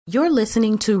You're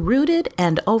listening to Rooted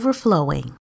and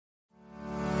Overflowing.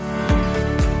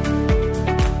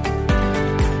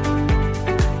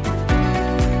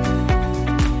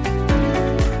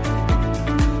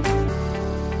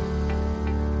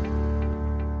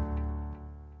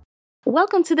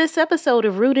 Welcome to this episode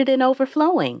of Rooted and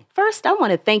Overflowing. First, I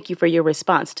want to thank you for your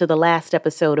response to the last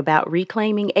episode about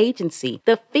reclaiming agency.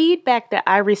 The feedback that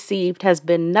I received has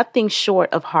been nothing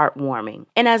short of heartwarming.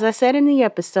 And as I said in the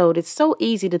episode, it's so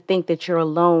easy to think that you're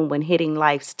alone when hitting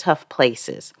life's tough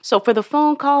places. So for the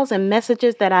phone calls and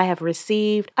messages that I have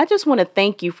received, I just want to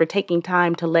thank you for taking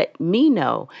time to let me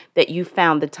know that you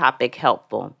found the topic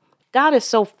helpful. God is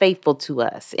so faithful to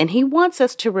us, and He wants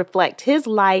us to reflect His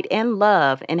light and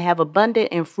love and have abundant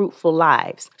and fruitful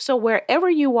lives. So wherever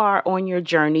you are on your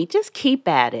journey, just keep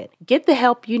at it. Get the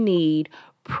help you need,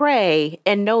 pray,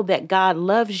 and know that God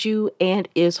loves you and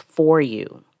is for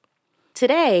you.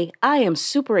 Today, I am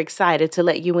super excited to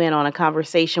let you in on a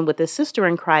conversation with a sister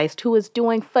in Christ who is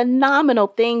doing phenomenal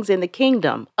things in the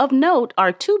kingdom. Of note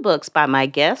are two books by my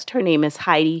guest. Her name is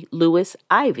Heidi Lewis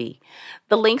Ivy.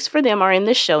 The links for them are in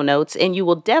the show notes, and you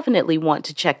will definitely want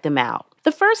to check them out.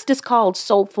 The first is called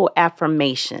Soulful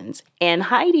Affirmations, and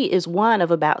Heidi is one of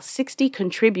about 60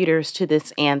 contributors to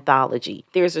this anthology.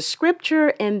 There's a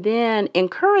scripture and then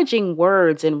encouraging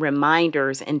words and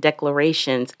reminders and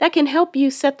declarations that can help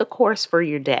you set the course for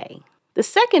your day. The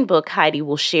second book Heidi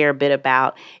will share a bit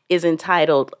about is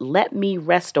entitled Let Me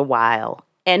Rest a While.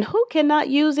 And who cannot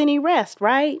use any rest,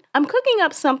 right? I'm cooking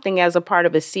up something as a part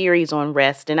of a series on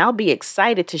rest, and I'll be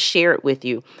excited to share it with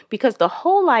you because the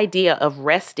whole idea of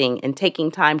resting and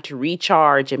taking time to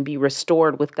recharge and be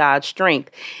restored with God's strength,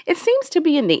 it seems to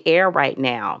be in the air right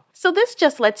now. So this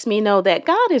just lets me know that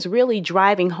God is really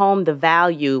driving home the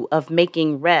value of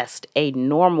making rest a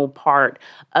normal part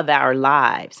of our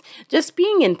lives. Just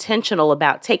being intentional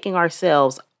about taking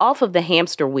ourselves off of the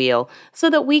hamster wheel so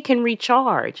that we can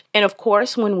recharge. And of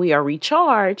course, when we are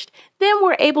recharged, then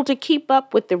we're able to keep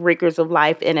up with the rigors of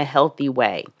life in a healthy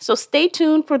way. So stay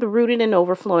tuned for the Rooted and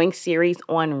Overflowing series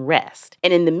on rest.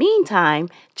 And in the meantime,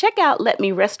 check out Let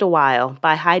Me Rest a While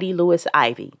by Heidi Lewis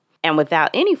Ivy. And without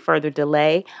any further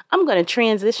delay, I'm going to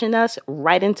transition us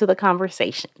right into the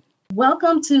conversation.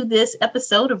 Welcome to this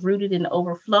episode of Rooted and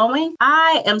Overflowing.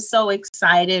 I am so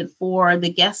excited for the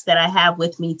guest that I have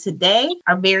with me today.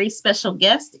 Our very special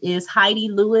guest is Heidi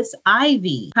Lewis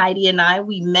Ivy. Heidi and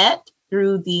we met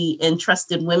through the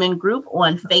Entrusted Women group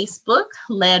on Facebook,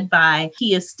 led by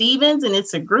Kia Stevens. And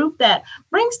it's a group that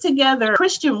brings together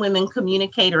Christian women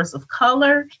communicators of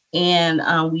color. And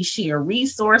we share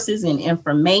resources and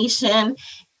information.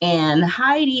 And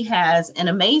Heidi has an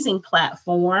amazing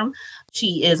platform.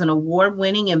 She is an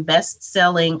award-winning and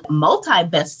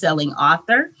multi-best-selling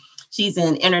author. She's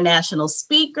an international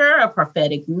speaker, a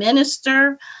prophetic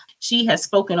minister. She has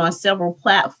spoken on several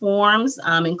platforms,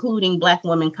 including Black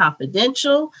Women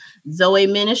Confidential, Zoe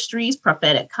Ministries,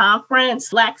 Prophetic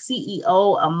Conference, Black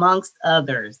CEO, amongst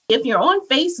others. If you're on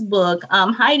Facebook,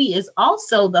 Heidi is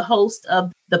also the host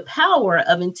of The Power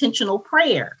of Intentional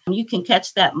Prayer. You can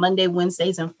catch that Monday,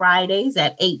 Wednesdays, and Fridays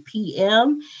at 8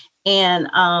 p.m. And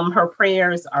her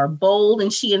prayers are bold,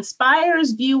 and she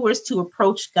inspires viewers to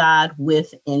approach God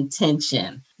with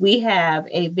intention. We have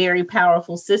a very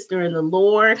powerful sister in the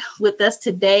Lord with us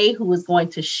today who is going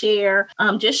to share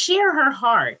her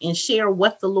heart and share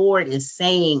what the Lord is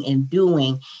saying and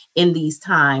doing in these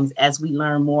times as we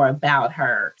learn more about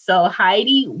her. So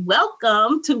Heidi,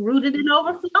 welcome to Rooted and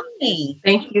Overflowing.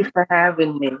 Thank you for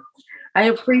having me. I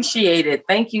appreciate it.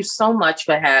 Thank you so much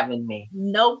for having me.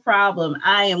 No problem.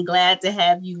 I am glad to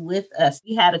have you with us.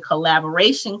 We had a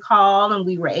collaboration call and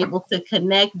we were able to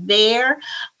connect there.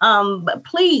 But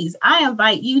please, I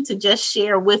invite you to just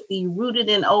share with the Rooted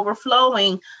and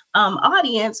Overflowing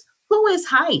audience, who is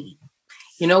Heidi?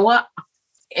 You know what?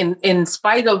 In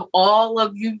spite of all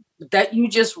of you that you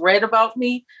just read about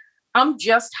me, I'm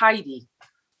just Heidi,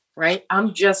 right?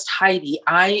 I'm just Heidi.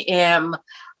 I am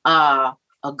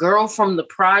a girl from the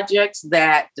projects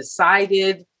that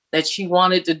decided that she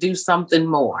wanted to do something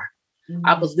more. Mm-hmm.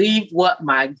 I believed what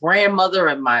my grandmother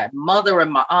and my mother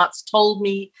and my aunts told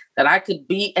me, that I could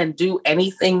be and do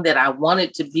anything that I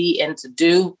wanted to be and to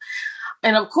do.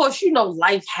 And of course,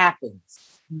 life happens,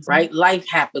 mm-hmm. right? Life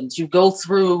happens. You go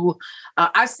through,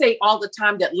 I say all the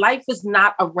time that life is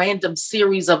not a random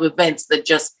series of events that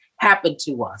just happen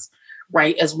to us,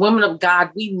 right? As women of God,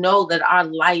 we know that our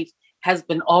life has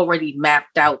been already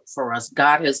mapped out for us.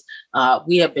 God has,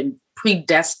 we have been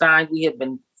predestined, we have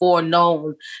been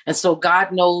foreknown. And so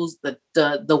God knows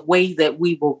the way that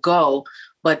we will go.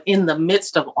 But in the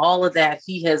midst of all of that,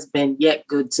 he has been yet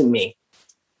good to me.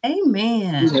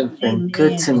 Amen. He has been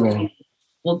good Amen. to me.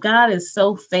 Well, God is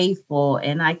so faithful,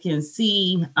 and I can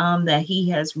see that He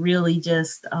has really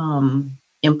just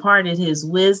imparted His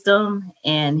wisdom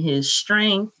and His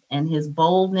strength and His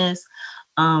boldness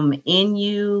in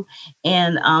you,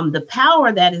 and the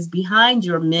power that is behind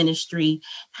your ministry.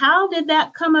 How did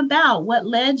that come about? What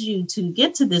led you to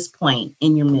get to this point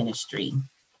in your ministry?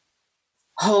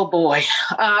 Oh boy.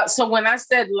 So when I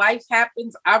said life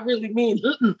happens, I really mean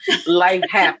life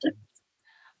happens.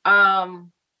 My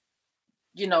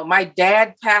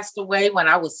dad passed away when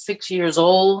I was 6 years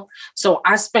old. So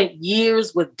I spent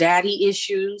years with daddy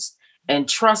issues and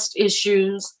trust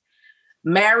issues,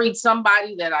 married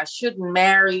somebody that I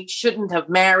shouldn't have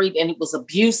married, and it was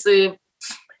abusive.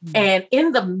 Mm-hmm. And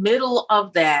in the middle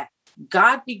of that,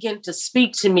 God began to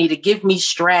speak to me to give me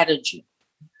strategy.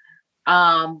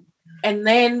 And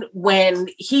then when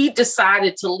he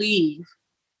decided to leave,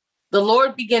 the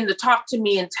Lord began to talk to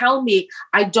me and tell me,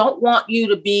 I don't want you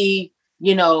to be,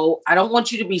 I don't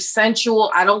want you to be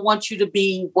sensual. I don't want you to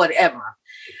be whatever.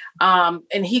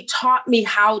 And he taught me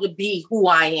how to be who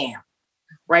I am,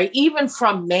 right? Even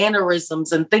from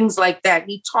mannerisms and things like that.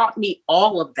 He taught me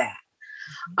all of that.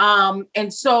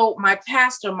 And so my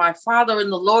pastor, my father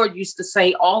in the Lord, used to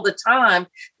say all the time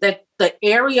that the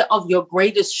area of your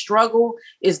greatest struggle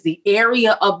is the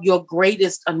area of your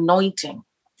greatest anointing.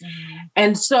 Mm-hmm.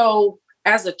 And so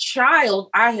as a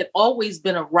child, I had always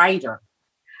been a writer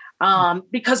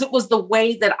because it was the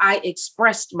way that I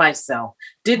expressed myself,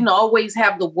 didn't always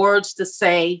have the words to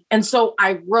say. And so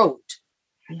I wrote.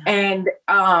 Yeah. And,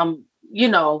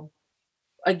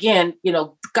 again,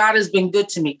 God has been good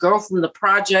to me. Girl from the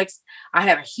projects. I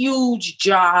had a huge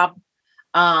job.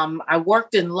 I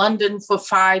worked in London for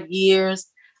 5 years.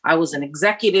 I was an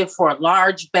executive for a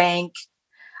large bank.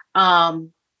 But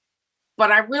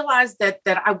I realized that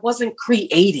I wasn't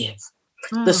creative.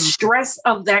 The stress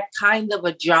of that kind of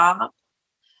a job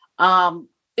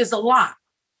is a lot,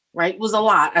 right? It was a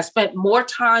lot. I spent more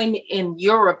time in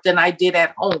Europe than I did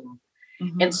at home.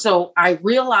 Mm-hmm. And so I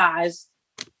realized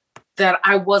that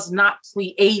I was not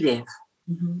creative.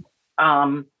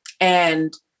 Mm-hmm.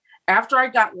 And after I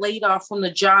got laid off from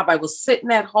the job, I was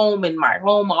sitting at home in my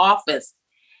home office,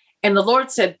 and the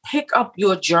Lord said, pick up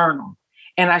your journal.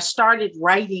 And I started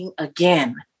writing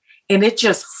again, and it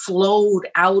just flowed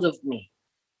out of me.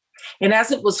 And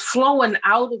as it was flowing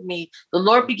out of me, the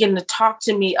Lord began to talk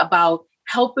to me about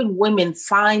helping women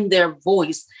find their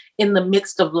voice in the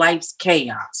midst of life's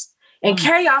chaos. And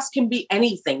chaos can be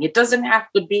anything. It doesn't have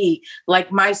to be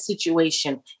like my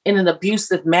situation in an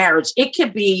abusive marriage. It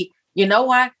could be, you know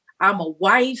what? I'm a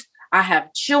wife, I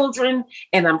have children,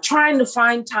 and I'm trying to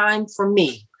find time for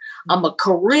me. I'm a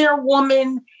career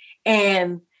woman,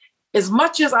 and as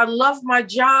much as I love my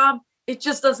job, it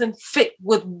just doesn't fit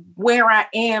with where I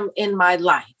am in my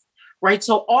life, right?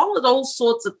 So all of those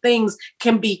sorts of things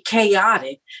can be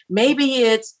chaotic. Maybe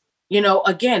it's,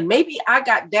 again, maybe I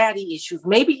got daddy issues.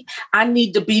 Maybe I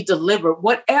need to be delivered.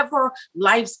 Whatever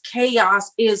life's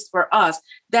chaos is for us,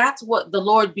 that's what the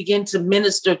Lord began to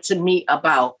minister to me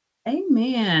about.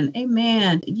 Amen.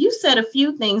 Amen. You said a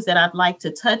few things that I'd like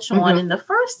to touch on. Mm-hmm. And the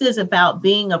first is about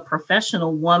being a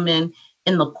professional woman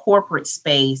in the corporate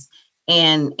space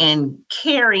and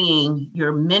carrying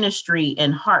your ministry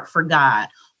and heart for God.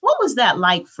 What was that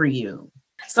like for you?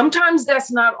 Sometimes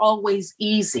that's not always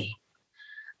easy.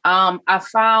 I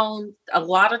found a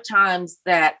lot of times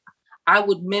that I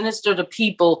would minister to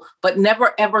people, but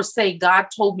never ever say, God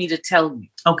told me to tell you.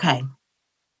 Okay.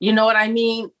 You know what I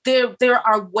mean? There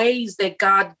are ways that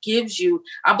God gives you.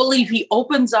 I believe he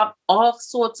opens up all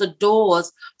sorts of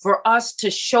doors for us to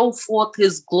show forth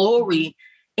his glory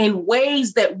in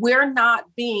ways that we're not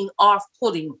being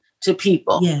off-putting to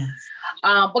people. Yes.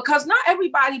 Because not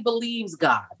everybody believes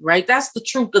God, right? That's the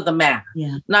truth of the matter.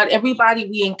 Yeah. Not everybody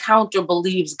we encounter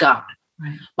believes God.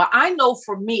 Right. But I know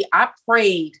for me, I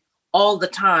prayed all the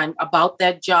time about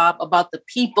that job, about the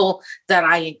people that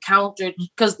I encountered.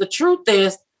 Because the truth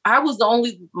is, I was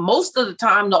most of the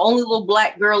time, the only little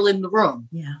Black girl in the room.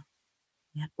 Yeah.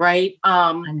 Yeah. Right.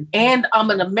 And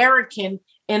I'm an American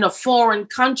in a foreign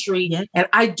country, and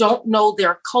I don't know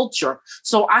their culture.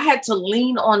 So I had to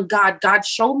lean on God. God,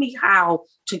 show me how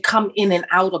to come in and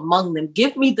out among them.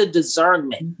 Give me the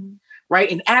discernment. Mm-hmm.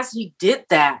 Right. And as he did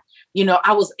that,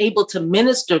 I was able to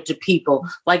minister to people.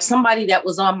 Like somebody that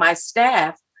was on my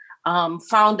staff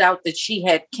found out that she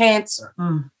had cancer.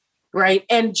 Right.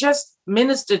 And just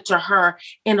ministered to her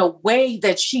in a way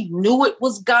that she knew it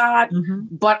was God,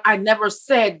 but I never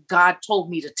said, God told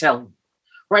me to tell you.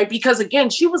 Right. Because again,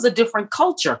 she was a different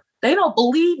culture. They don't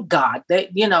believe God. They,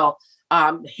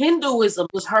 Hinduism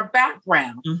was her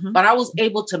background, but I was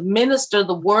able to minister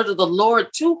the word of the Lord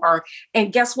to her.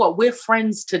 And guess what? We're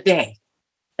friends today.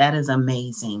 That is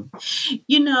amazing.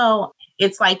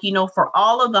 It's like, for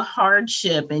all of the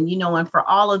hardship and, and for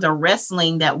all of the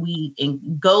wrestling that we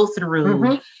go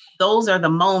through, those are the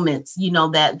moments,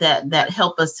 that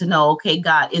help us to know, okay,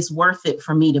 God, it's worth it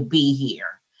for me to be here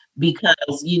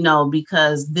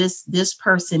because this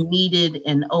person needed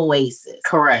an oasis.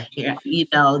 Correct.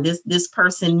 This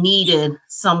person needed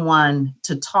someone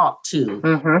to talk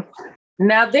to.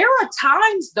 Now, there are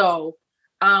times though,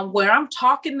 where I'm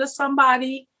talking to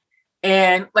somebody.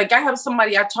 And like I have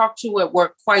somebody I talk to at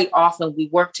work quite often. We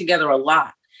work together a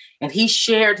lot. And he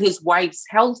shared his wife's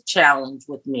health challenge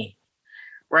with me.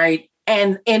 Right.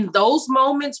 And in those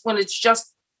moments when it's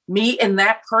just me and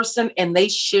that person and they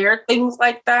share things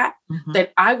like that,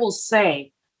 that I will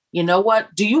say, you know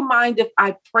what? Do you mind if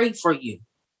I pray for you?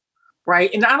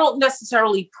 Right. And I don't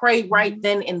necessarily pray right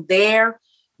then and there,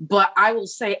 but I will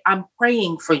say, I'm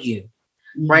praying for you.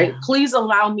 Right. Please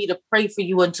allow me to pray for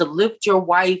you and to lift your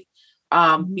wife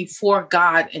before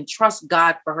God and trust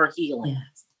God for her healing.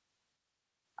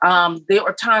 There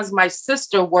were times my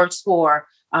sister works for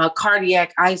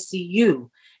cardiac ICU,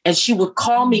 and she would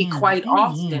call me quite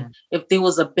often if there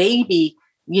was a baby,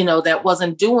 that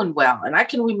wasn't doing well. And I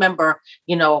can remember,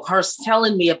 her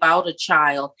telling me about a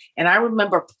child, and I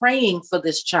remember praying for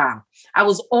this child. I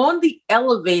was on the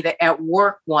elevator at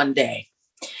work one day,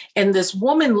 and this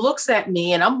woman looks at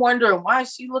me, and I'm wondering, why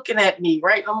is she looking at me,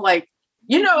 right? I'm like,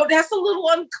 that's a little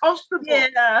uncomfortable.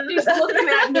 Yeah. She's looking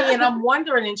at me and I'm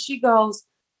wondering, and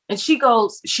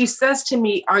she says to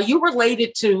me, are you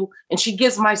related to, and she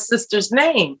gives my sister's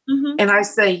name. And I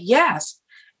say, yes.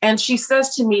 And she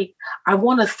says to me, I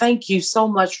want to thank you so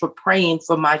much for praying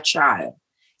for my child.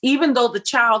 Even though the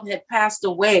child had passed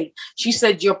away, she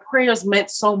said, your prayers meant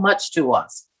so much to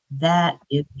us. That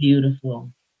is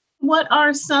beautiful. What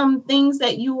are some things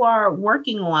that you are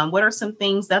working on? What are some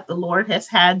things that the Lord has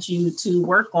had you to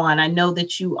work on? I know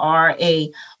that you are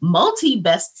a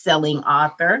multi-best-selling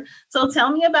author. So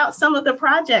tell me about some of the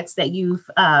projects that you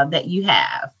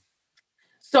have.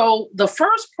 So the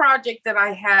first project that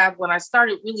I have, when I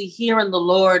started really hearing the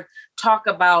Lord talk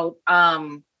about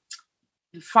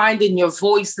finding your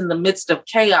voice in the midst of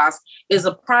chaos, is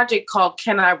a project called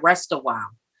Can I Rest a While?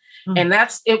 And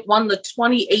it won the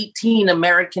 2018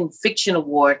 American Fiction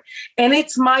Award. And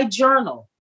it's my journal,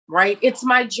 right? It's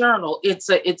my journal.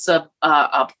 It's a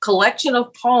collection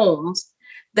of poems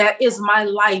that is my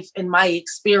life and my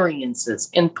experiences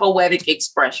in poetic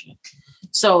expression.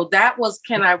 So that was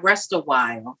Can I Rest a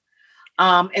While?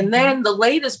 And then the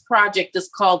latest project is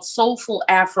called Soulful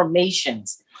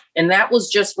Affirmations. And that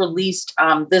was just released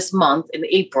this month in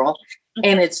April.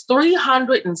 And it's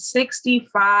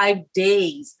 365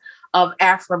 days of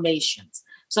affirmations.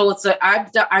 So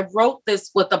I wrote this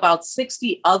with about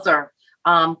 60 other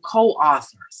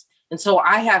co-authors. And so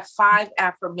I have 5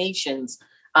 affirmations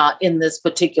in this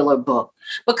particular book,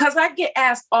 because I get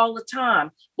asked all the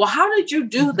time, well, how did you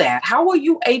do that? How were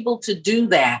you able to do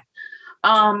that?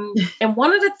 And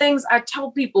one of the things I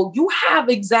tell people, you have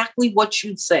exactly what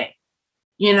you say.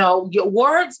 Your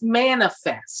words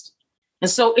manifest. And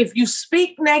so if you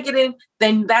speak negative,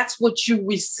 then that's what you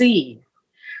receive.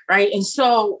 Right. And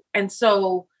so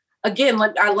again,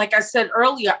 like I said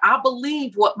earlier, I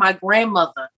believe what my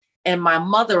grandmother and my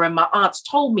mother and my aunts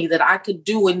told me, that I could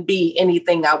do and be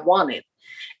anything I wanted.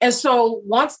 And so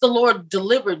once the Lord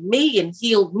delivered me and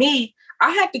healed me,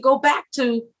 I had to go back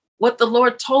to what the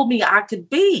Lord told me I could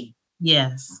be.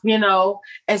 Yes.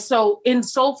 And so in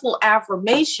Soulful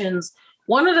Affirmations,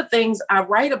 one of the things I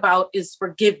write about is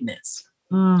forgiveness.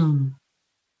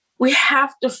 We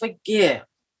have to forgive.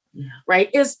 Yeah. Right.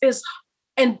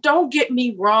 And don't get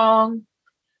me wrong.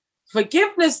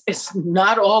 Forgiveness is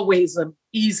not always an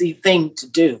easy thing to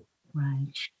do.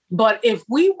 Right. But if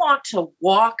we want to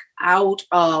walk out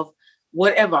of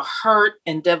whatever hurt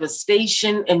and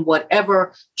devastation and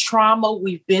whatever trauma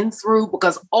we've been through,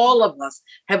 because all of us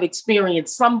have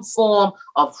experienced some form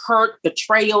of hurt,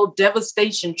 betrayal,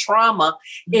 devastation, trauma.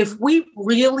 If we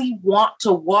really want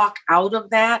to walk out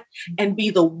of that and be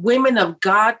the women of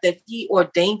God that He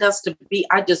ordained us to be,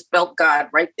 I just felt God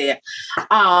right there.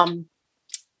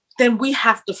 Then we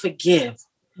have to forgive.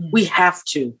 We have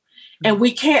to. And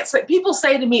we can't say, people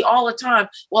say to me all the time,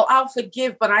 well, I'll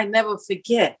forgive, but I never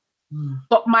forget.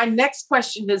 But my next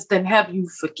question is, then have you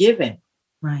forgiven?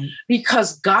 Right.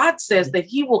 Because God says that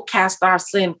He will cast our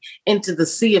sin into the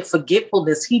sea of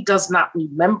forgetfulness. He does not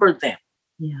remember them.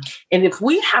 Yeah. And if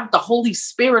we have the Holy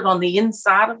Spirit on the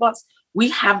inside of us, we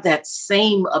have that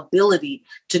same ability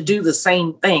to do the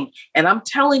same thing. And I'm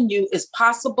telling you it's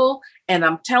possible. And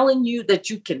I'm telling you that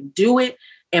you can do it.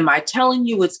 Am I telling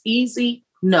you it's easy?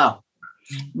 No.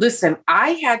 Listen,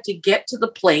 I had to get to the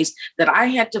place that I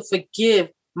had to forgive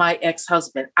my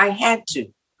ex-husband. I had to.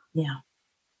 Yeah.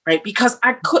 Right. Because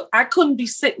I couldn't be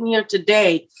sitting here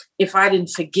today if I didn't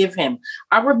forgive him.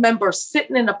 I remember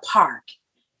sitting in a park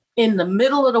in the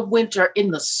middle of the winter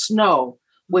in the snow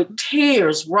with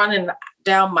tears running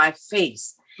down my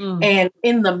face. And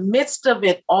in the midst of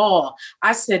it all,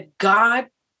 I said, God,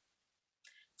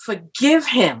 forgive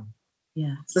him.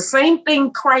 Yeah. The same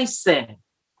thing Christ said,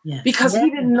 because he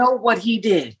didn't know what he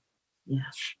did. Yeah.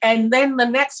 And then the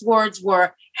next words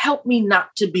were, help me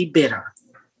not to be bitter.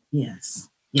 Yes.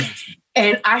 Yes.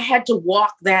 And I had to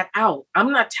walk that out.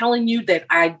 I'm not telling you that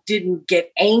I didn't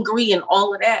get angry and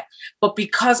all of that, but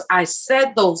because I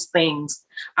said those things,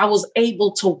 I was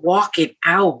able to walk it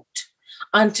out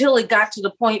until it got to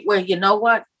the point where, you know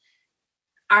what?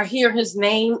 I hear his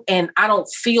name and I don't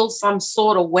feel some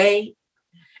sort of way.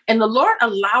 And the Lord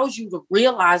allows you to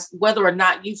realize whether or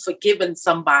not you've forgiven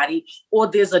somebody or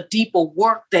there's a deeper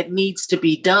work that needs to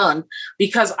be done,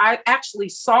 because I actually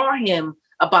saw him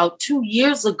about 2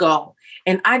 years ago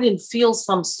and I didn't feel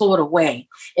some sort of way.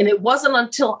 And it wasn't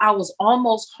until I was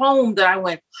almost home that I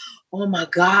went, oh my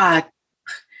God,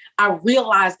 I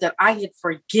realized that I had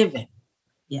forgiven.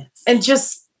 Yes. And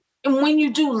when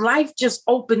you do, life just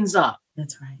opens up.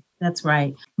 That's right. That's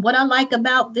right. What I like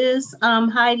about this,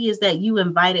 Heidi, is that you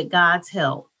invited God's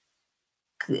help.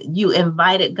 You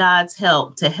invited God's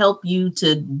help to help you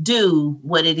to do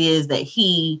what it is that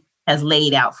he has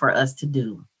laid out for us to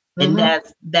do. And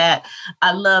that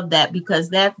I love that, because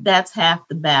that's half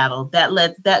the battle.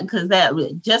 Because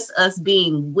just us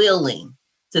being willing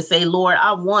to say, Lord,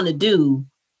 I want to do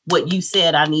what you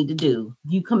said I need to do.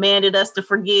 You commanded us to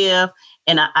forgive,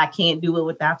 and I can't do it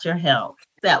without your help.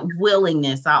 That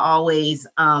willingness, I always,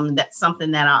 that's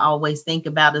something that I always think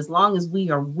about. As long as we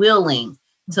are willing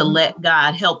to let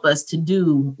God help us to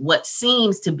do what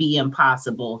seems to be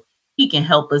impossible, he can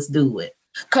help us do it.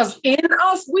 Because in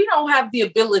us, we don't have the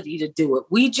ability to do it.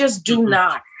 We just do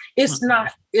not. It's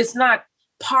not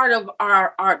part of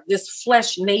our this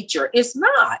flesh nature. It's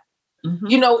not.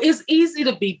 You know, it's easy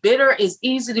to be bitter. It's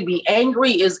easy to be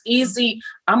angry. It's easy.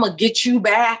 I'm going to get you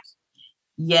back.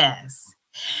 Yes.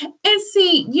 And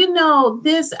see, you know,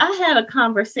 I had a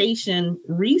conversation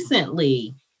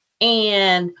recently,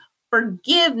 and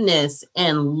forgiveness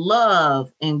and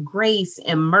love and grace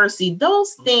and mercy,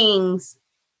 those things,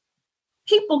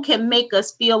 people can make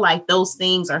us feel like those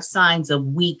things are signs of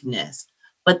weakness,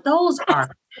 but those are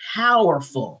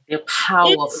powerful. They're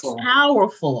powerful. It's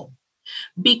powerful.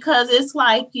 Because it's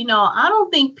like, you know, I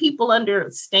don't think people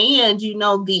understand, you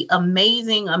know, the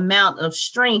amazing amount of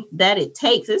strength that it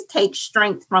takes. It takes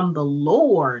strength from the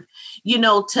Lord, you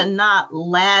know, to not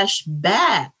lash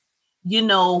back, you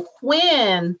know,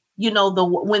 when, you know,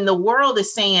 when the world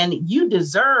is saying you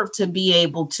deserve to be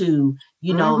able to,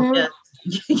 you know, just,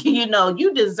 you know,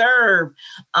 you deserve,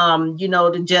 you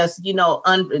know, to just, you know,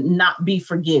 not be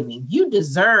forgiving. You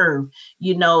deserve,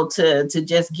 you know, to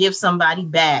just give somebody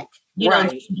back. You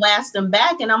know, blast them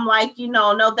back. And I'm like, you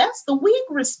know, no, that's the weak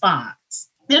response.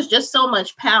 There's just so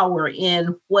much power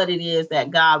in what it is that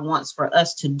God wants for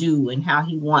us to do and how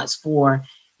he wants for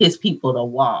his people to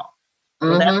walk.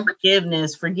 So that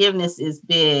forgiveness is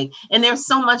big. And there's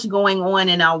so much going on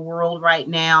in our world right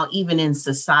now, even in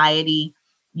society,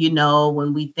 you know,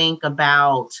 when we think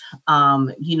about,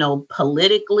 you know,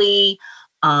 politically,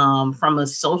 from a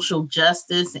social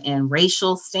justice and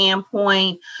racial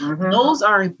standpoint, those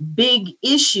are big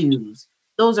issues.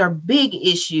 Those are big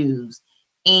issues.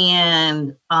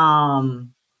 And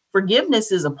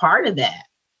forgiveness is a part of that.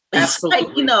 Absolutely. It's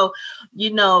like,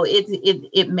 you know,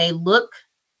 it may look,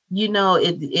 you know,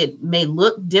 it may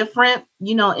look different,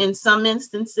 you know, in some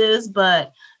instances,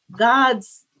 but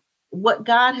what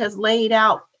God has laid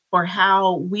out for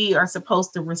how we are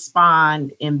supposed to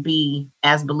respond and be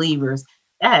as believers,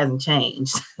 that hasn't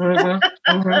changed.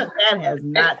 That has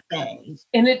not changed.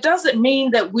 And it doesn't mean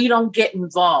that we don't get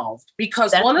involved, because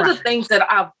that's one of the things that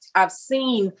I've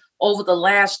seen over the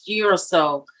last year or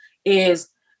so is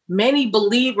many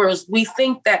believers, we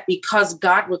think that because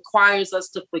God requires us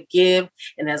to forgive,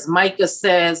 and as Micah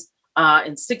says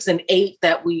in 6 and 8,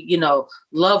 that we, you know,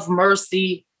 love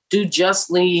mercy, do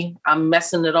justly. I'm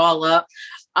messing it all up.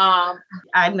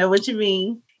 I know what you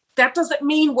mean. That doesn't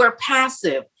mean we're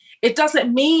passive. It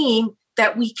doesn't mean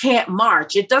that we can't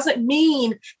march. It doesn't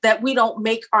mean that we don't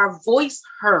make our voice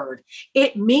heard.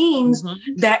 It means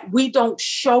that we don't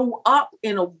show up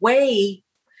in a way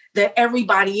that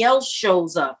everybody else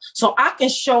shows up. So I can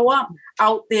show up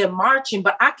out there marching,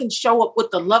 but I can show up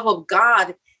with the love of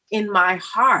God in my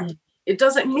heart. Yeah. It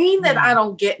doesn't mean that I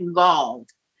don't get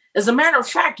involved. As a matter of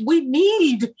fact, we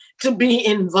need to be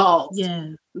involved. Yeah.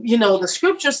 You know, the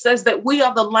scripture says that we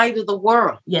are the light of the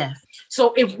world. Yes.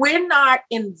 So if we're not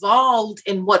involved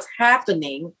in what's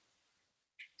happening,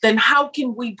 then how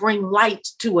can we bring light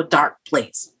to a dark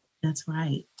place? That's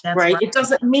right. Right? It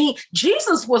doesn't mean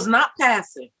Jesus was not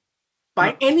passive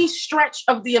by any stretch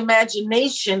of the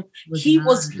imagination. He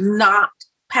was not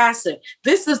passive.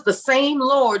 This is the same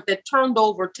Lord that turned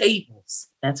over tables.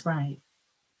 That's right.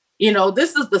 You know,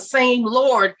 this is the same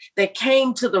Lord that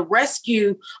came to the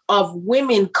rescue of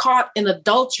women caught in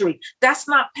adultery. That's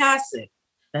not passive.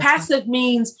 Passive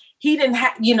means he didn't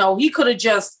have, you know, he could have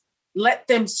just let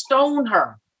them stone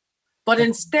her, but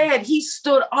instead he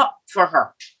stood up for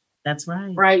her. That's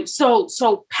right. Right. So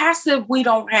passive, we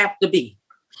don't have to be.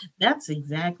 That's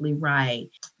exactly right.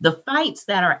 The fights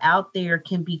that are out there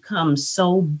can become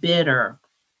so bitter.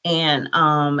 And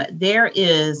there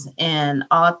is an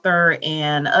author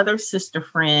and other sister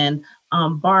friend,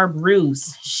 Barb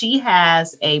Roos. She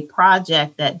has a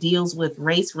project that deals with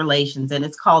race relations, and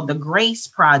it's called the Grace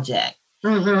Project.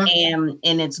 Mm-hmm.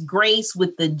 And it's grace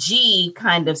with the G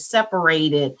kind of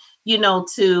separated, you know,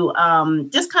 to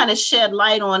just kind of shed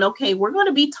light on, okay, we're going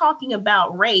to be talking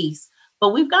about race,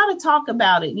 but we've got to talk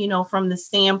about it, you know, from the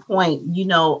standpoint, you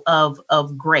know,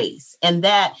 of grace. And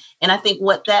I think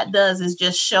what that does is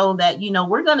just show that, you know,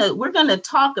 we're going to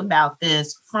talk about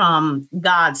this from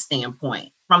God's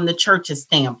standpoint, from the church's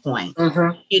standpoint,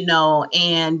 you know,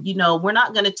 and, you know, we're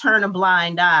not going to turn a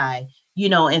blind eye, you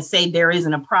know, and say there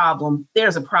isn't a problem.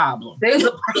 There's a problem. There's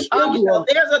a problem. You know,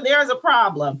 there's a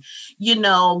problem, you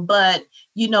know,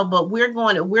 but we're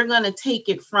going to take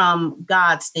it from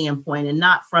God's standpoint and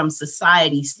not from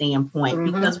society's standpoint,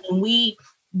 because when we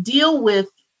deal with,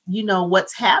 you know,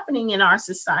 what's happening in our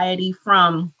society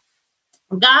from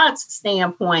God's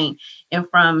standpoint and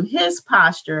from his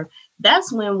posture,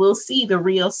 that's when we'll see the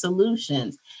real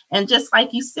solutions. And just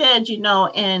like you said, you know,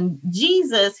 and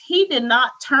Jesus, he did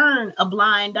not turn a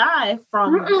blind eye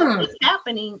from what was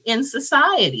happening in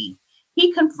society.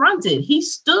 He confronted, he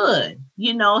stood,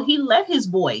 you know, he let his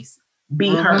voice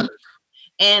be heard.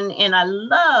 And I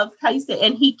love how you said,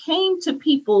 and he came to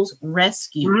people's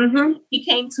rescue. He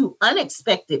came to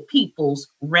unexpected people's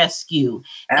rescue.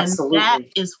 Absolutely. And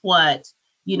that is what,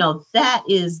 you know, that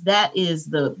is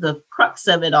the crux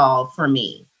of it all for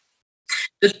me.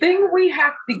 The thing we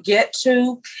have to get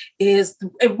to is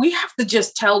we have to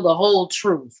just tell the whole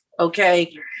truth,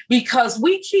 okay? Because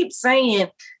we keep saying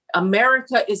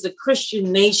America is a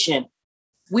Christian nation.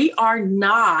 We are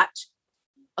not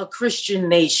a Christian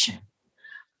nation.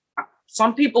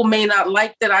 Some people may not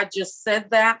like that I just said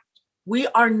that. We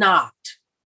are not.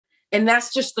 And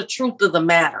that's just the truth of the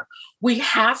matter. We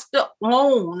have to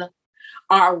own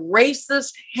our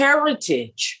racist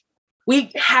heritage.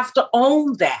 We have to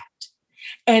own that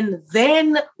and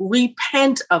then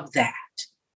repent of that,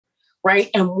 right?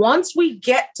 And once we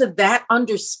get to that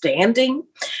understanding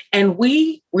and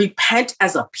we repent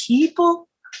as a people,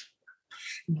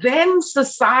 then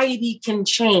society can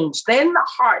change. Then the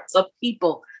hearts of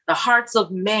people, the hearts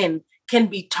of men can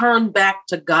be turned back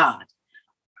to God.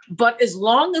 But as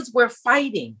long as we're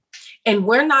fighting and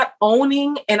we're not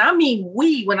owning, and I mean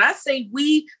we, when I say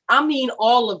we, I mean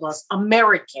all of us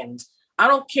Americans. I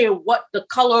don't care what the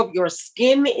color of your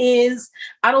skin is.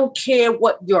 I don't care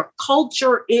what your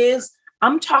culture is.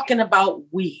 I'm talking about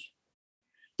we.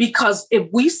 Because if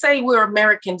we say we're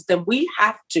Americans, then we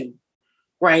have to,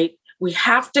 right? We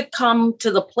have to come to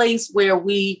the place where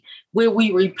we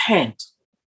repent,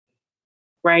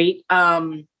 right?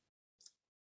 And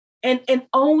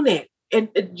own it, and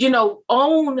you know,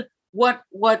 own what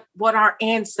our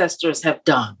ancestors have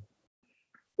done,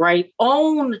 right?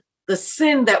 Own the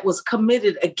sin that was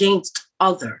committed against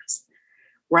others,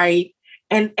 right?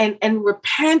 And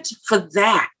repent for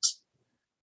that.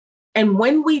 And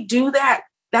when we do that,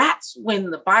 that's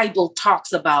when the Bible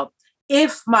talks about,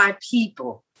 if my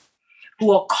people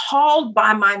who are called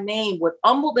by my name would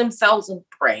humble themselves and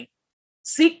pray,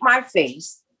 seek my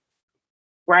face,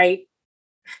 right?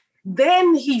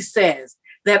 Then he says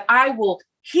that I will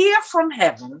hear from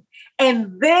heaven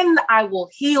and then I will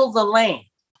heal the land.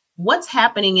 What's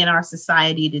happening in our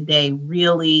society today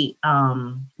really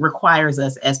requires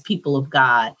us as people of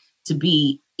God to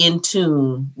be in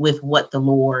tune with what the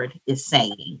Lord is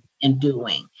saying and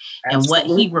doing. Absolutely. And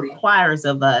what he requires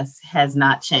of us has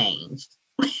not changed.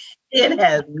 It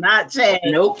has not changed.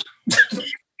 Nope.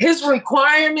 His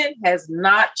requirement has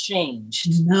not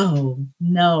changed.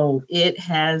 No, it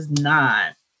has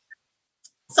not.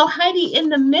 So Heidi, in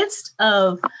the midst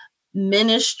of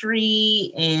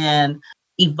ministry and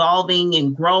evolving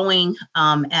and growing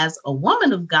as a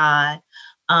woman of God,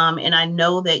 and I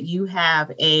know that you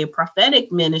have a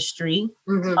prophetic ministry.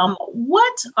 Mm-hmm.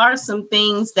 What are some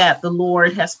things that the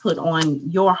Lord has put on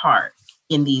your heart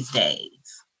in these days?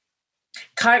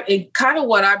 Kind of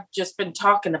what I've just been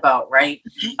talking about, right?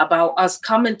 About us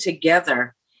coming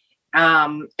together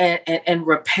and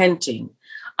repenting.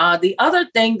 The other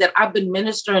thing that I've been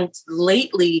ministering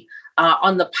lately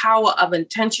on the power of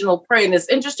intentional prayer. And it's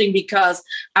interesting because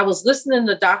I was listening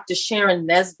to Dr. Sharon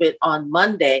Nesbitt on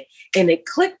Monday, and it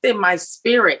clicked in my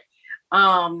spirit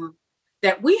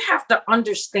that we have to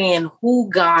understand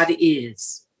who God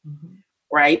is,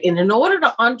 right? And in order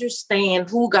to understand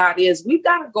who God is, we've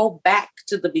got to go back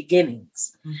to the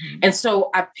beginnings. And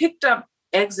so I picked up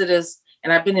Exodus,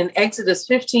 and I've been in Exodus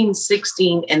 15,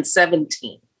 16, and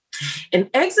 17. In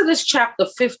Exodus chapter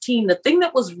 15, the thing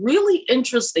that was really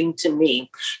interesting to me,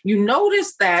 you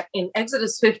notice that in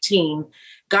Exodus 15,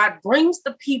 God brings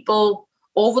the people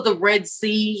over the Red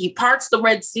Sea. He parts the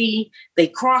Red Sea. They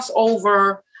cross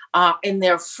over and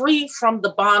they're free from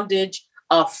the bondage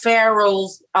of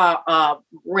Pharaoh's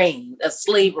reign, of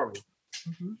slavery.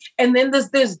 And then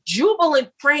there's this jubilant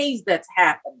praise that's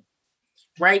happening.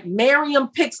 Right, Miriam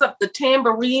picks up the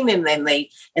tambourine, and then they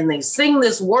sing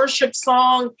this worship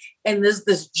song, and there's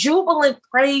this jubilant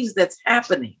praise that's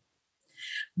happening.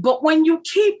 But when you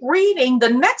keep reading, the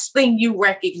next thing you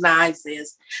recognize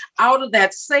is out of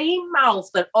that same mouth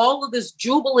that all of this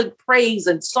jubilant praise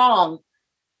and song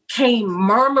came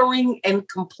murmuring and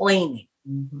complaining.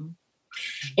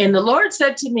 And the Lord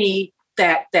said to me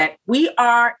that we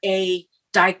are a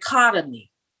dichotomy.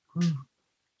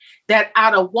 That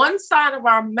out of one side of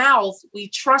our mouth, we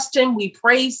trust him, we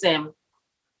praise him,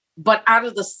 but out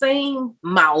of the same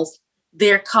mouth,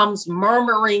 there comes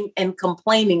murmuring and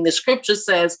complaining. The scripture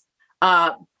says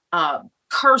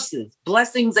curses,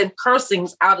 blessings and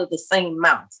cursings out of the same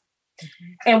mouth.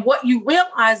 And what you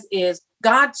realize is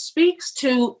God speaks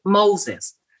to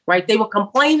Moses, right? They were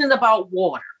complaining about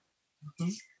water.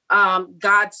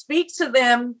 God speaks to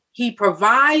them. He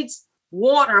provides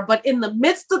water, but in the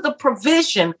midst of the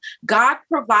provision, God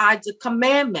provides a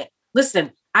commandment.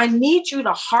 Listen, I need you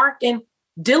to hearken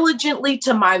diligently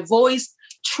to my voice.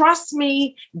 Trust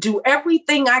me, do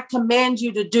everything I command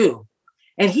you to do.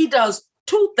 And he does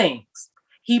two things.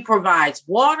 He provides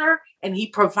water and he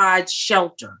provides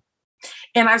shelter.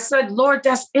 And I said, Lord,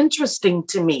 that's interesting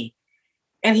to me.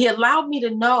 And he allowed me to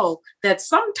know that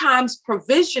sometimes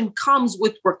provision comes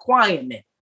with requirement.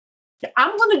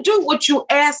 I'm going to do what you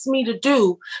asked me to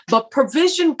do, but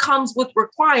provision comes with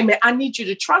requirement. I need you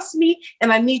to trust me,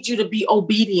 and I need you to be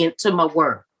obedient to my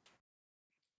word.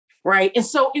 Right. And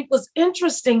so it was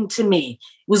interesting to me.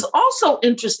 It was also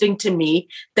interesting to me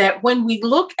that when we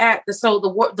look at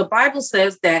the Bible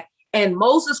says that, and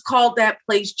Moses called that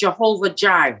place Jehovah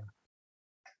Jireh.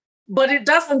 But it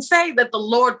doesn't say that the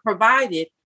Lord provided.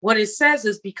 What it says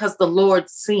is because the Lord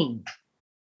seen.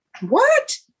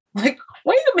 What? Like,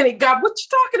 wait a minute, God, what you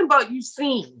talking about? You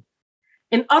seen.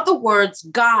 In other words,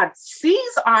 God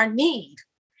sees our need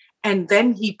and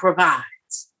then he provides.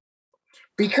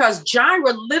 Because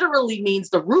Jireh literally means,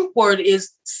 the root word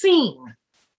is seen.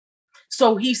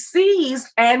 So he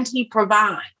sees and he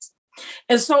provides.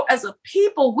 And so as a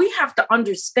people, we have to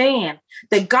understand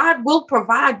that God will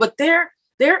provide, but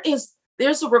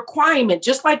there's a requirement.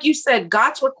 Just like you said,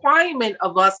 God's requirement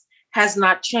of us has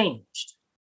not changed.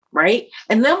 Right?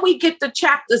 And then we get to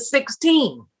chapter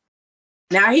 16.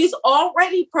 Now he's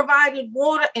already provided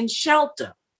water and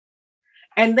shelter.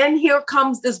 And then here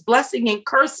comes this blessing and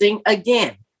cursing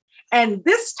again. And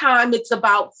this time it's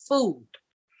about food.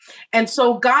 And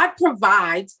so God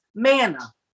provides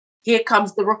manna. Here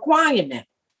comes the requirement.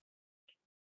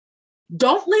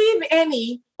 Don't leave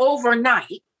any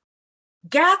overnight.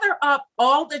 Gather up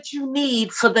all that you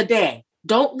need for the day.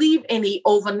 Don't leave any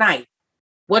overnight.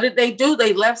 What did they do?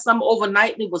 They left some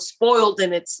overnight and it was spoiled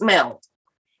and it smelled.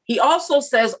 He also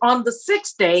says on the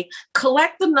sixth day,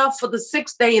 collect enough for the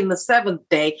sixth day and the seventh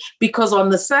day, because on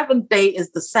the seventh day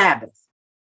is the Sabbath.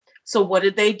 So what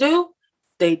did they do?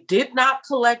 They did not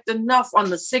collect enough on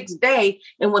the sixth day.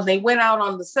 And when they went out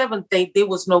on the seventh day, there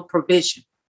was no provision.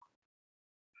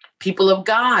 People of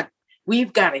God,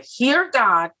 we've got to hear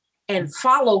God and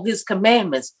follow his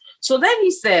commandments. So then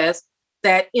he says,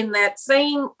 that in that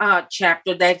same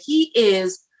chapter that he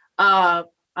is,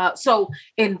 so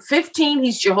in 15,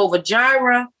 he's Jehovah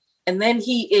Jireh, and then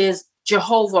he is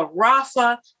Jehovah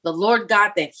Rapha, the Lord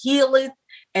God that healeth.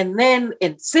 And then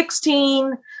in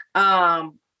 16,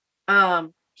 I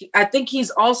think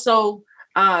he's also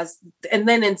And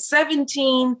then in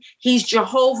 17, he's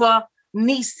Jehovah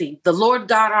Nisi, the Lord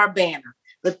God, our banner.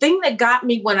 The thing that got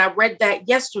me when I read that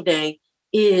yesterday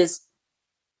is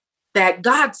that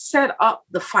God set up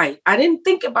the fight. I didn't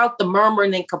think about the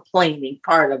murmuring and complaining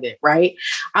part of it, right?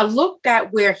 I looked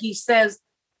at where he says,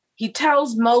 he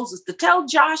tells Moses to tell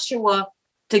Joshua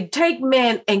to take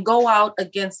men and go out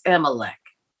against Amalek.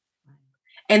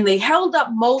 And they held up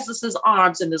Moses's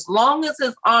arms. And as long as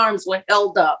his arms were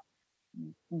held up,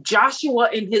 Joshua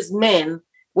and his men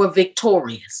were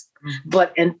victorious. Mm-hmm.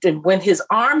 But and when his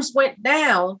arms went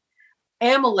down,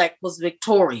 Amalek was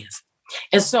victorious.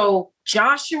 And so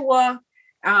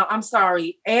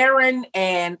Aaron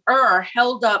and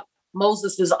held up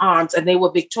Moses's arms and they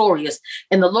were victorious.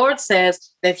 And the Lord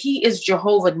says that he is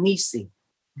Jehovah Nisi.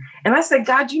 And I said,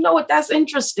 God, you know what? That's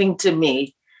interesting to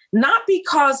me. Not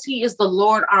because he is the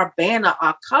Lord, our banner,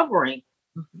 our covering,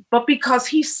 but because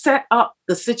he set up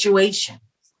the situation.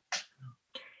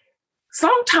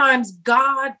 Sometimes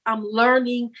I'm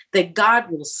learning that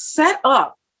God will set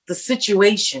up the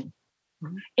situation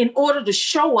in order to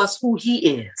show us who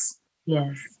he is.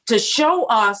 Yes. To show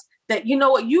us that, you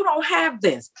know what, you don't have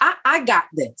this. I got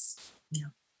this. Yeah.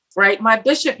 Right? My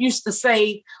bishop used to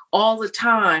say all the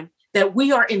time that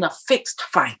we are in a fixed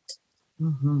fight.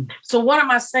 Mm-hmm. So what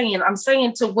am I saying? I'm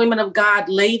saying to women of God,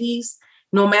 ladies,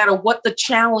 no matter what the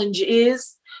challenge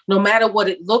is, no matter what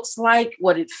it looks like,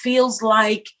 what it feels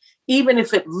like, even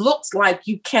if it looks like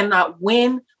you cannot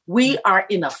win, we are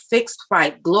in a fixed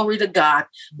fight. Glory to God.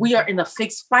 We are in a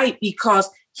fixed fight because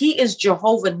he is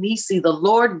Jehovah Nisi, the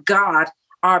Lord God,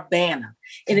 our banner.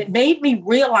 And it made me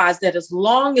realize that as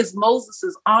long as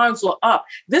Moses' arms were up,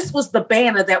 this was the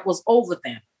banner that was over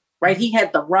them, right? He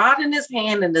had the rod in his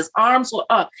hand and his arms were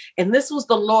up. And this was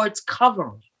the Lord's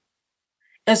covering.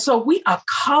 And so we are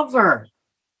covered.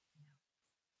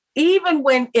 Even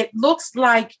when it looks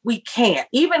like we can't,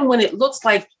 even when it looks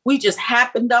like we just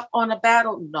happened up on a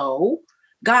battle, no,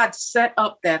 God set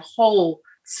up that whole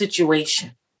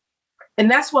situation. And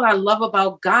that's what I love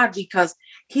about God, because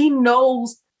he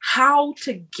knows how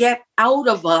to get out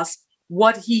of us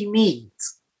what he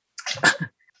needs.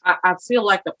 I feel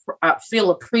like I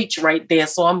feel a preach right there,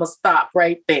 so I'm going to stop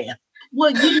right there.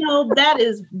 Well, you know, that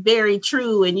is very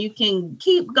true. And you can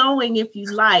keep going if you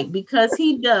like, because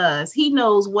he does. He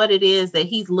knows what it is that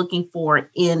he's looking for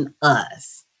in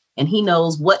us. And he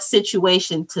knows what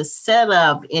situation to set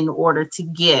up in order to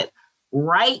get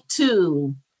right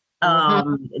to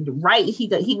right.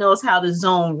 He knows how to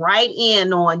zone right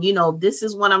in on, you know, this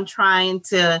is what I'm trying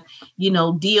to, you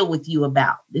know, deal with you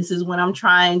about. This is what I'm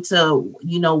trying to,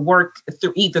 you know, work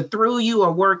through, either through you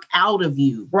or work out of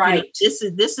you. Right. You know,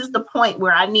 this is the point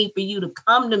where I need for you to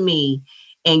come to me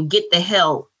and get the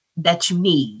help that you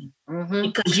need. Mm-hmm.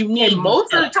 Because you need. And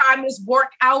most of the time it's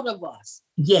work out of us.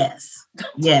 Yes.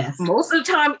 Yes. Most of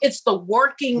the time it's the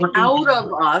working out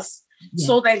of us, yes,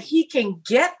 so that he can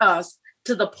get us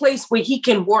to the place where he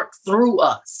can work through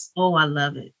us. Oh, I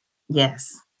love it.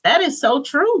 Yes. That is so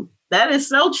true. That is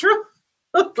so true.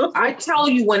 I tell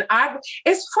you,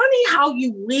 it's funny how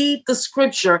you read the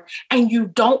scripture and you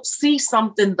don't see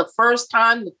something the first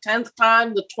time, the 10th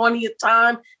time, the 20th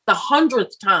time, the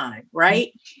 100th time,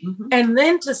 right? Mm-hmm. And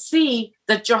then to see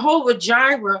that Jehovah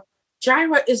Jireh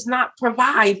is not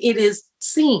provide, it is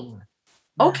seen.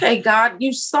 Okay, God,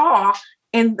 you saw,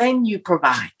 and then you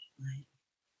provide.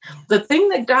 The thing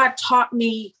that God taught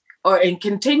me and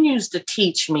continues to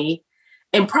teach me,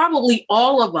 and probably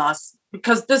all of us,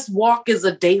 because this walk is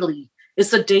a daily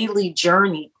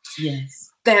journey.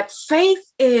 Yes. That faith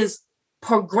is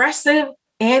progressive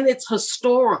and it's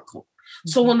historical. Mm-hmm.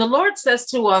 So when the Lord says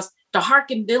to us to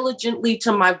hearken diligently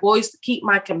to my voice, to keep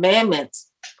my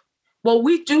commandments, well,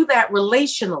 we do that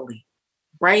relationally,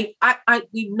 right?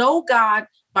 We know God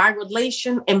by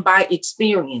relation and by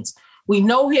experience. We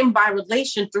know him by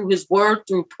relation through his word,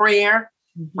 through prayer,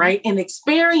 mm-hmm, right? And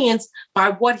experience by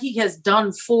what he has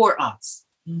done for us,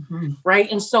 mm-hmm, right?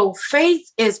 And so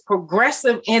faith is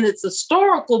progressive and it's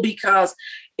historical, because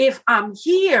if I'm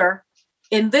here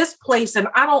in this place and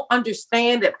I don't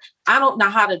understand it, I don't know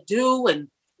how to do, and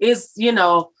it's, you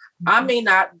know,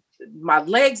 mm-hmm, my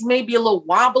legs may be a little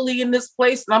wobbly in this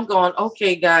place, and I'm going,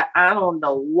 okay, God, I don't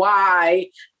know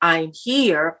why I'm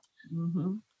here.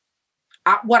 Mm-hmm.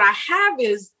 What I have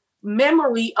is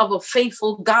memory of a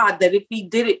faithful God, that if he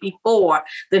did it before,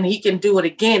 then he can do it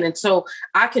again. And so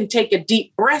I can take a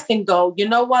deep breath and go, you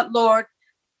know what, Lord,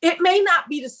 it may not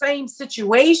be the same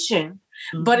situation,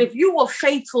 mm-hmm, but if you were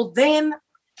faithful then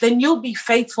you'll be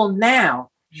faithful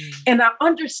now. Mm-hmm. And I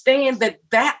understand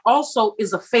that also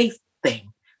is a faith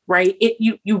thing, right?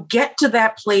 You get to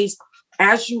that place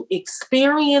as you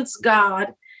experience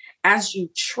God, as you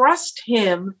trust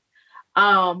him,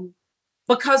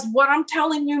 because what I'm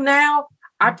telling you now,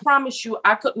 I promise you,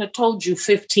 I couldn't have told you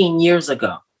 15 years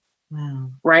ago. Wow.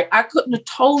 Right? I couldn't have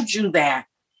told you that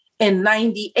in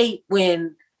 98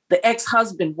 when the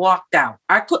ex-husband walked out.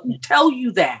 I couldn't tell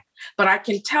you that, but I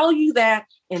can tell you that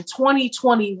in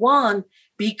 2021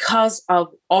 because of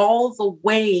all the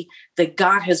way that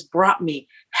God has brought me,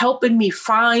 helping me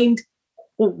find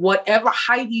whatever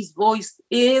Heidi's voice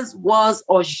is, was,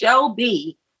 or shall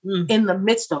be in the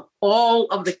midst of all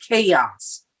of the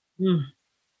chaos,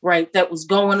 right, that was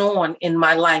going on in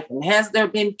my life. And has there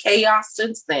been chaos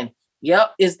since then?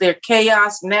 Yep. Is there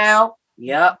chaos now?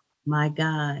 Yep. My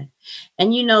God.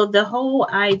 And the whole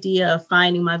idea of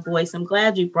finding my voice, I'm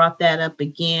glad you brought that up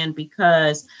again,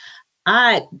 because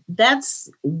that's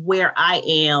where I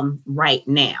am right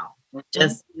now.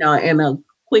 Just, in a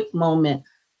quick moment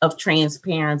of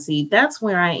transparency, that's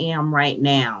where I am right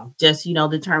now. Just,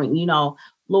 determining,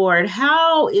 Lord,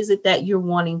 how is it that you're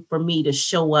wanting for me to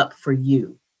show up for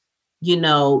you?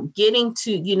 Getting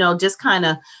to, just kind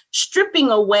of stripping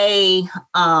away,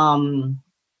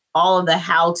 all of the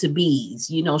how to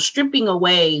be's, stripping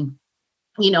away,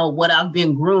 what I've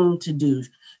been groomed to do,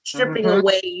 stripping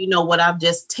away, what I've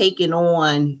just taken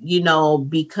on,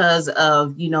 because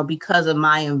of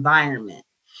my environment,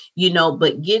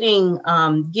 but getting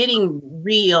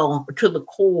real to the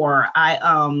core. I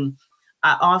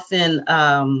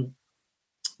often,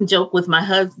 joke with my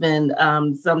husband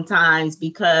sometimes,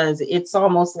 because it's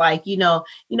almost like,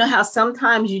 how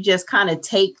sometimes you just kind of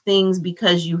take things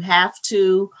because you have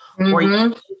to, or you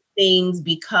take things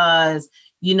because,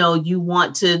 you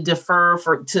want to defer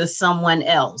to someone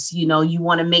else, you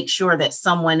want to make sure that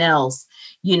someone else,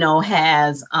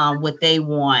 has what they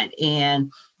want.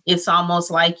 And it's almost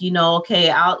like,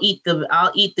 okay, I'll eat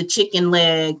the chicken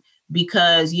leg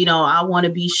because, I want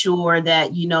to be sure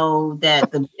that,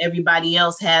 that everybody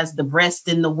else has the breast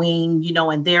and the wing,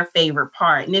 and their favorite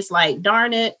part. And it's like,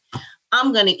 darn it,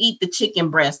 I'm going to eat the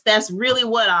chicken breast. That's really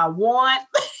what I want.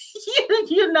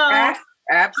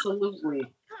 Absolutely.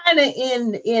 Kind of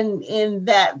in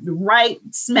that right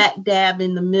smack dab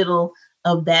in the middle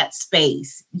of that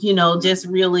space, just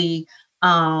really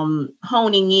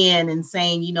honing in and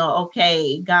saying,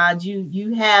 okay, God,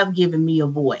 you have given me a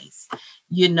voice,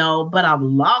 but I've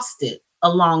lost it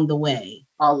along the way.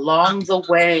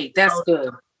 That's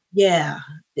good. Yeah.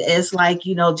 It's like,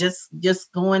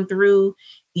 just going through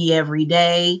the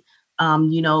everyday,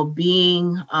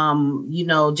 being,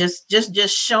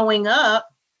 just showing up.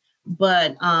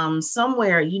 But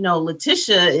somewhere,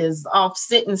 Letitia is off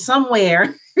sitting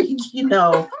somewhere,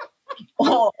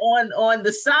 on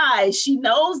the side. She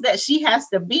knows that she has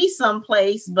to be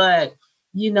someplace, but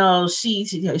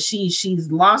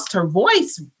she's lost her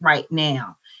voice right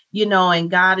now, and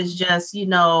God is just,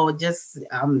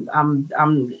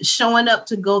 I'm showing up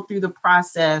to go through the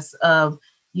process of,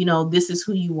 this is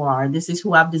who you are. This is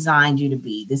who I've designed you to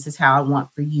be. This is how I want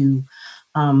for you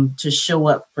to show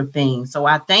up for things. So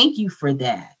I thank you for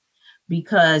that,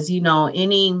 because,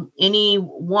 any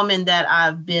woman that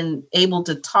I've been able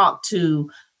to talk to,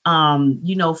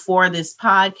 for this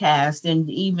podcast, and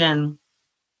even,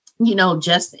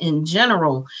 just in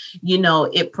general,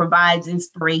 it provides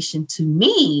inspiration to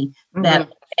me that,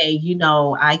 okay,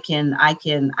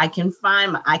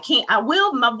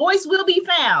 my voice will be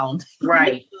found.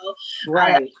 Right.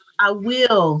 Right. I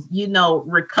will,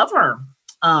 recover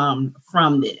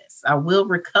from this. I will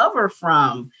recover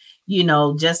from,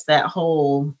 just that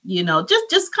whole,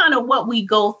 just kind of what we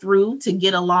go through to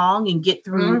get along and get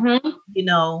through,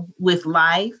 with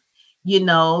life,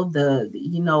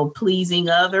 pleasing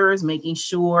others, making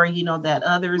sure, that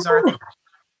others are,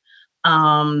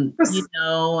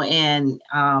 and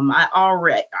I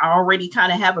already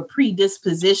kind of have a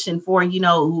predisposition for,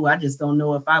 I just don't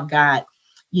know if I've got,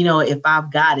 if I've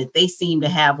got it. They seem to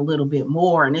have a little bit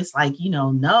more. And it's like,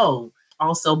 no.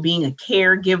 Also being a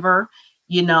caregiver,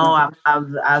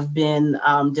 I've been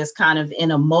just kind of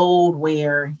in a mode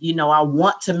where, I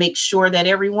want to make sure that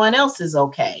everyone else is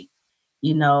okay.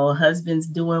 Husband's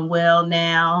doing well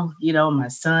now. My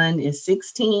son is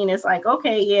 16. It's like,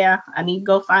 okay, yeah, I need to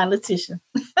go find Letitia.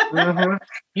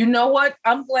 You know what?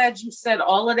 I'm glad you said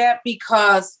all of that,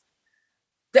 because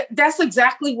that's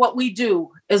exactly what we do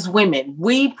as women.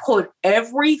 We put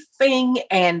everything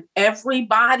and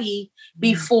everybody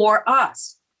before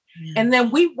us. And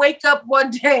then we wake up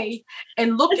one day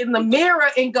and look in the mirror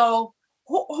and go,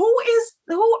 who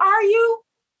are you?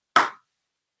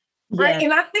 Right. Yes.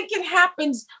 And I think it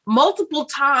happens multiple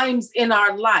times in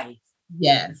our life.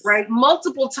 Yes. Right.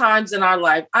 Multiple times in our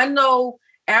life. I know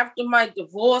after my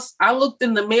divorce, I looked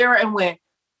in the mirror and went,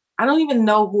 I don't even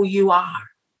know who you are.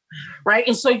 Right.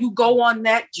 And so you go on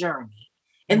that journey.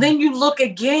 And then you look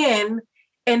again.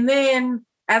 And then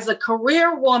as a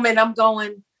career woman, I'm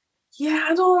going, yeah,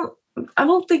 I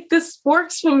don't think this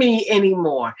works for me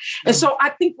anymore. And so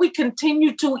I think we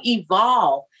continue to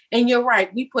evolve. And you're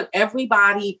right. We put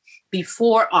everybody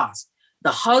before us.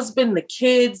 The husband, the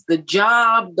kids, the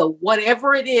job, the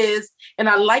whatever it is. And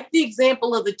I like the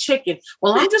example of the chicken.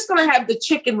 Well, I'm just going to have the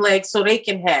chicken legs so they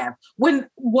can have. When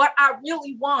what I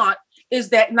really want is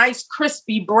that nice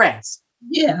crispy breast.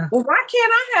 Yeah. Well, why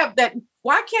can't I have that?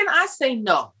 Why can't I say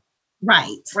no?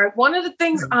 Right. Right. One of the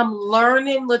things I'm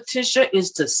learning, Letitia,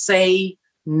 is to say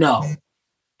no.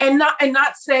 And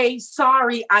not say,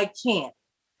 sorry, I can't.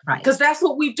 Right. Because that's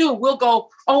what we do. We'll go,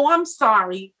 oh, I'm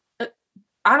sorry.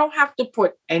 I don't have to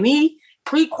put any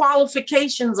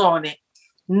pre-qualifications on it.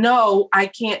 No, I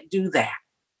can't do that.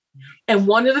 And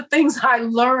one of the things I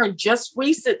learned just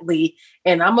recently,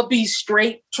 and I'm going to be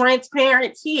straight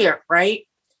transparent here, right?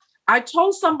 I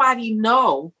told somebody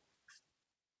no,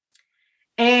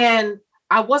 and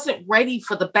I wasn't ready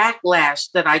for the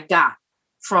backlash that I got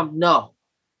from no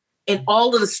and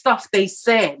all of the stuff they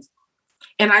said.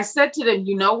 And I said to them,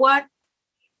 you know what?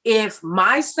 If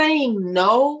my saying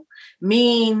no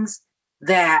means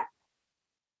that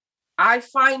I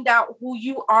find out who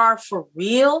you are for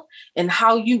real and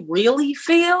how you really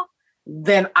feel,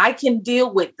 then I can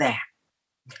deal with that.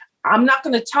 I'm not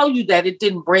going to tell you that it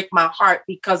didn't break my heart,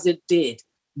 because it did.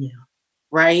 Yeah.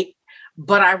 Right.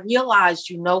 But I realized,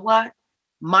 you know what?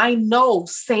 My no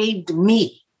saved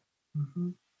me. Mm-hmm.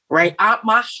 Right.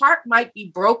 My heart might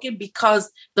be broken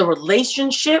because the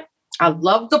relationship, I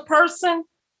love the person,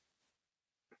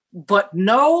 but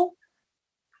no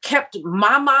kept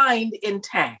my mind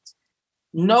intact.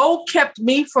 No kept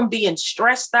me from being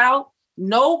stressed out.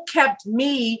 No kept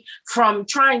me from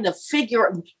trying to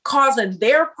causing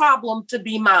their problem to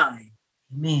be mine.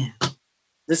 Man.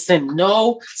 Listen,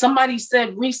 no, somebody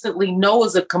said recently, no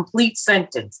is a complete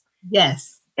sentence.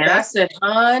 Yes. And I said,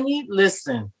 honey,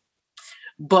 listen,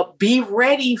 but be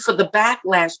ready for the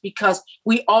backlash, because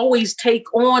we always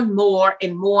take on more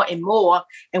and more and more,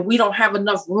 and we don't have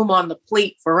enough room on the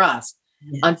plate for us.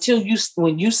 Yes.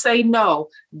 When you say no,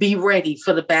 be ready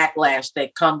for the backlash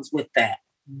that comes with that.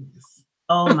 Yes.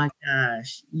 Oh my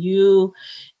gosh. You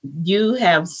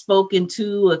have spoken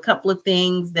to a couple of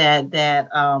things that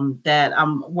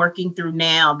I'm working through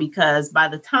now, because by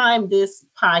the time this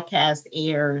podcast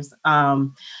airs,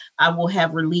 I will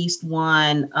have released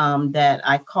one that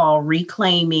I call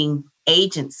Reclaiming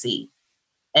Agency.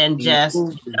 And just,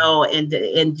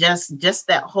 and just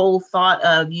that whole thought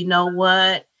of, you know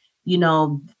what? You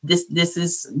know, this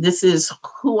is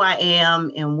who I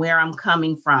am and where I'm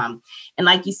coming from. And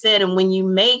like you said, and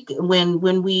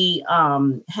when we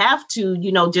have to,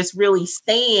 you know, just really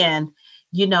stand,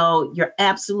 you know, you're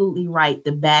absolutely right.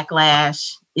 The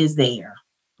backlash is there.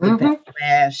 The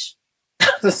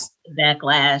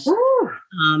backlash.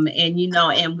 And, you know,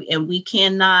 and we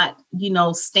cannot, you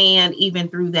know, stand even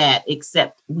through that,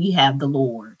 except we have the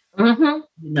Lord, you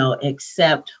know,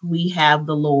 except we have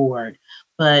the Lord.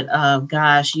 But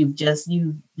gosh, you just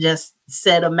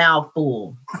said a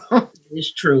mouthful.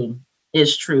 It's true.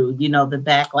 It's true. You know, the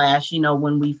backlash, you know,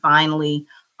 when we finally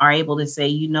are able to say,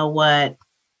 you know what?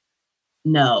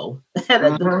 No.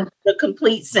 The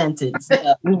complete sentence.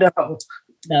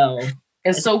 No.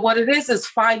 And so what it is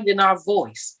finding our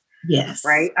voice. Yes.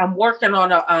 Right. I'm working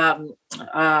on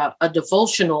a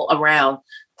devotional around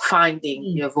finding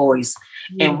your voice.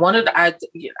 And one of I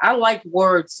like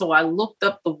words. So I looked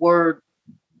up the word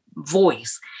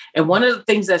voice. And one of the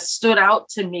things that stood out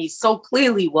to me so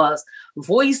clearly was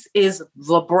voice is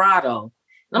vibrato.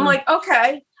 And I'm like,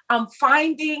 okay, I'm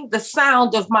finding the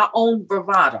sound of my own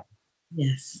bravado.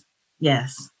 Yes.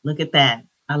 Yes. Look at that.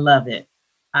 I love it.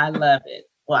 I love it.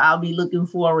 Well, I'll be looking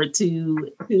forward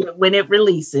to when it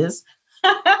releases.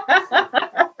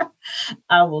 I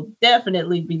will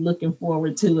definitely be looking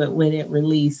forward to it when it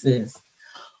releases.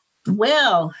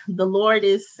 Well, the Lord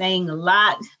is saying a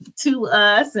lot to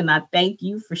us, and I thank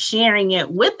you for sharing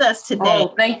it with us today.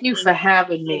 Oh, thank you for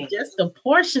having me. Just a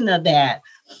portion of that.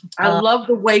 I love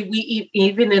the way we,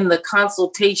 even in the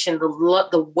consultation,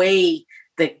 the way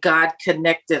that God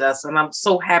connected us, and I'm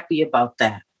so happy about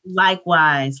that.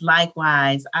 Likewise.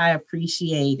 I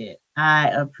appreciate it.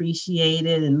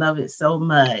 And love it so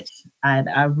much.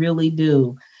 I really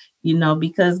do. You know,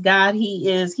 because God,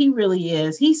 he really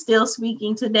is. He's still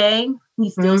speaking today.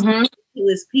 He's still speaking to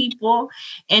his people,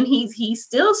 and he's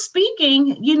still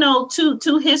speaking, you know,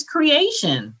 to his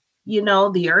creation.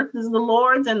 The earth is the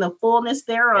Lord's and the fullness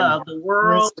thereof, the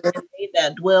world and they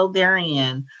that dwell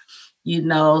therein.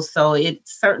 So it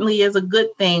certainly is a good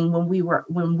thing when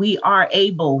we are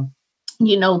able,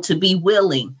 to be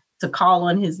willing to call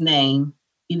on his name,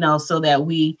 so that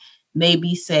we may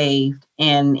be saved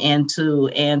and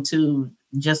to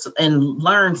just and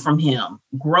learn from him,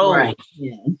 grow, right.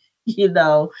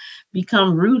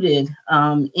 Become rooted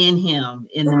in him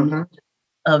in the midst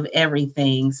of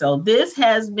everything. So this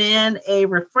has been a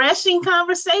refreshing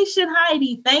conversation,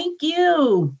 Heidi. Thank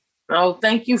you. Oh,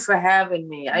 thank you for having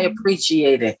me. I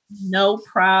appreciate it. No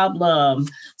problem.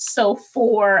 So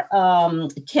for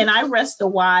Can I Rest a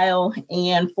While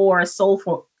and for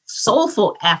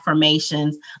Soulful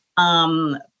Affirmations,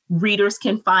 readers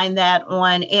can find that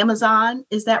on Amazon.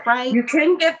 Is that right? You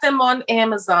can get them on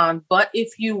Amazon, but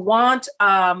if you want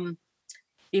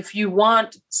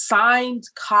signed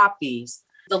copies,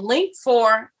 the link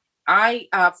for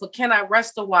Can I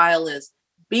Rest a While is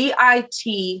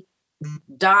bit.ly/I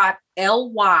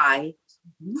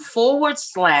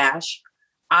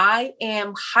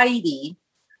am Heidi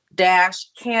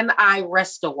 -Can I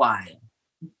Rest a While.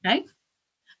 Okay.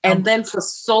 And then for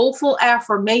Soulful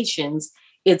Affirmations,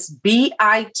 it's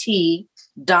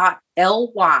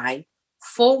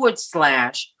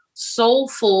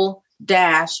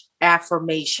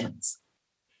bit.ly/soulful-affirmations.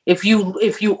 If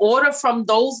you order from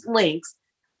those links,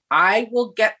 I will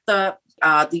get the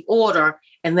order,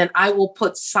 and then I will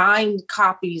put signed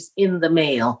copies in the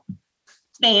mail.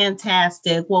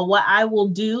 Fantastic. Well, what I will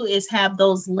do is have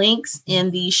those links in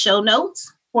the show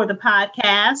notes for the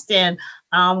podcast. And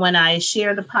when I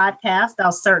share the podcast,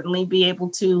 I'll certainly be able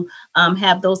to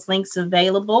have those links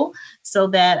available so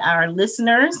that our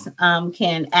listeners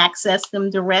can access them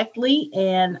directly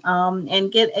and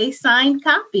get a signed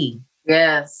copy.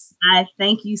 Yes. I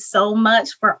thank you so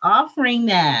much for offering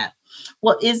that.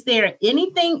 Well, is there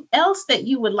anything else that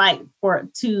you would like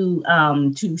to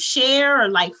share or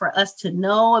like for us to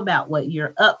know about what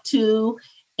you're up to,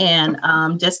 and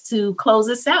just to close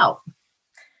us out?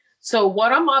 So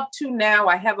what I'm up to now,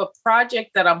 I have a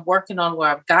project that I'm working on where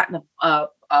I've gotten a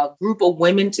group of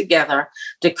women together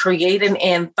to create an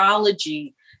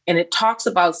anthology, and it talks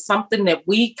about something that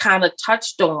we kind of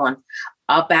touched on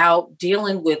about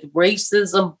dealing with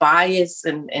racism, bias,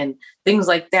 and things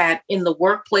like that in the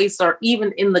workplace or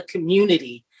even in the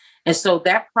community. And so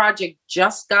that project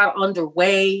just got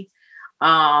underway,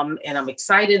 and I'm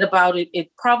excited about it. It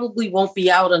probably won't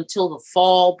be out until the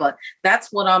fall, but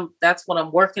that's what I'm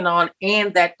working on,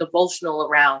 and that devotional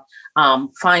around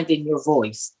finding your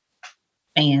voice.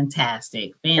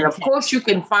 Fantastic. And of course, you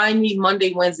can find me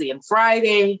Monday, Wednesday, and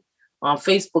Friday on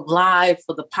Facebook Live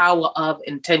for the Power of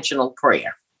Intentional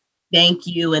Prayer. Thank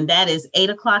you. And that is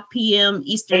 8:00 p.m.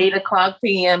 Eastern. 8:00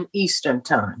 p.m. Eastern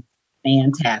time.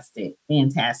 Fantastic.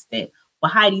 Fantastic.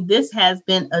 Well, Heidi, this has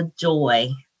been a joy.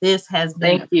 This has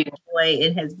been a joy.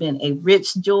 It has been a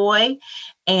rich joy.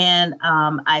 And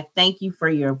I thank you for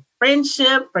your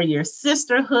friendship, for your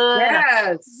sisterhood,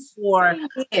 yes, for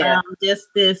just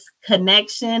this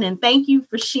connection. And thank you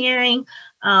for sharing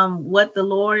what the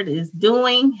Lord is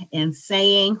doing and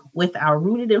saying with our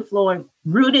rooted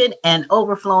and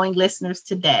overflowing listeners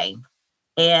today.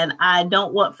 And I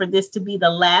don't want for this to be the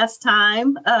last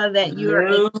time that you're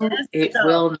a guest. It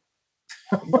will.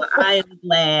 Well, I am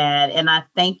glad, and I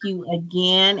thank you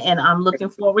again, and I'm looking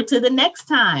forward to the next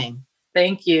time.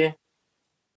 Thank you.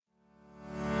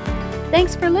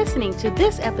 Thanks for listening to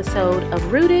this episode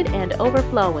of Rooted and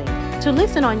Overflowing. To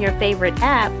listen on your favorite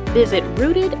app, visit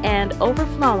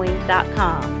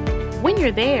rootedandoverflowing.com. When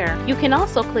you're there, you can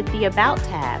also click the About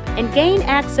tab and gain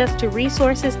access to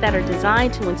resources that are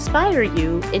designed to inspire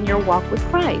you in your walk with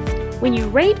Christ. When you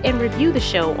rate and review the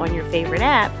show on your favorite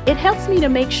app, it helps me to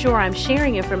make sure I'm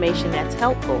sharing information that's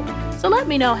helpful. So let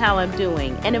me know how I'm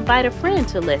doing and invite a friend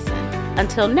to listen.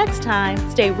 Until next time,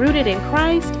 stay rooted in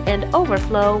Christ and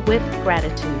overflow with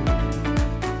gratitude.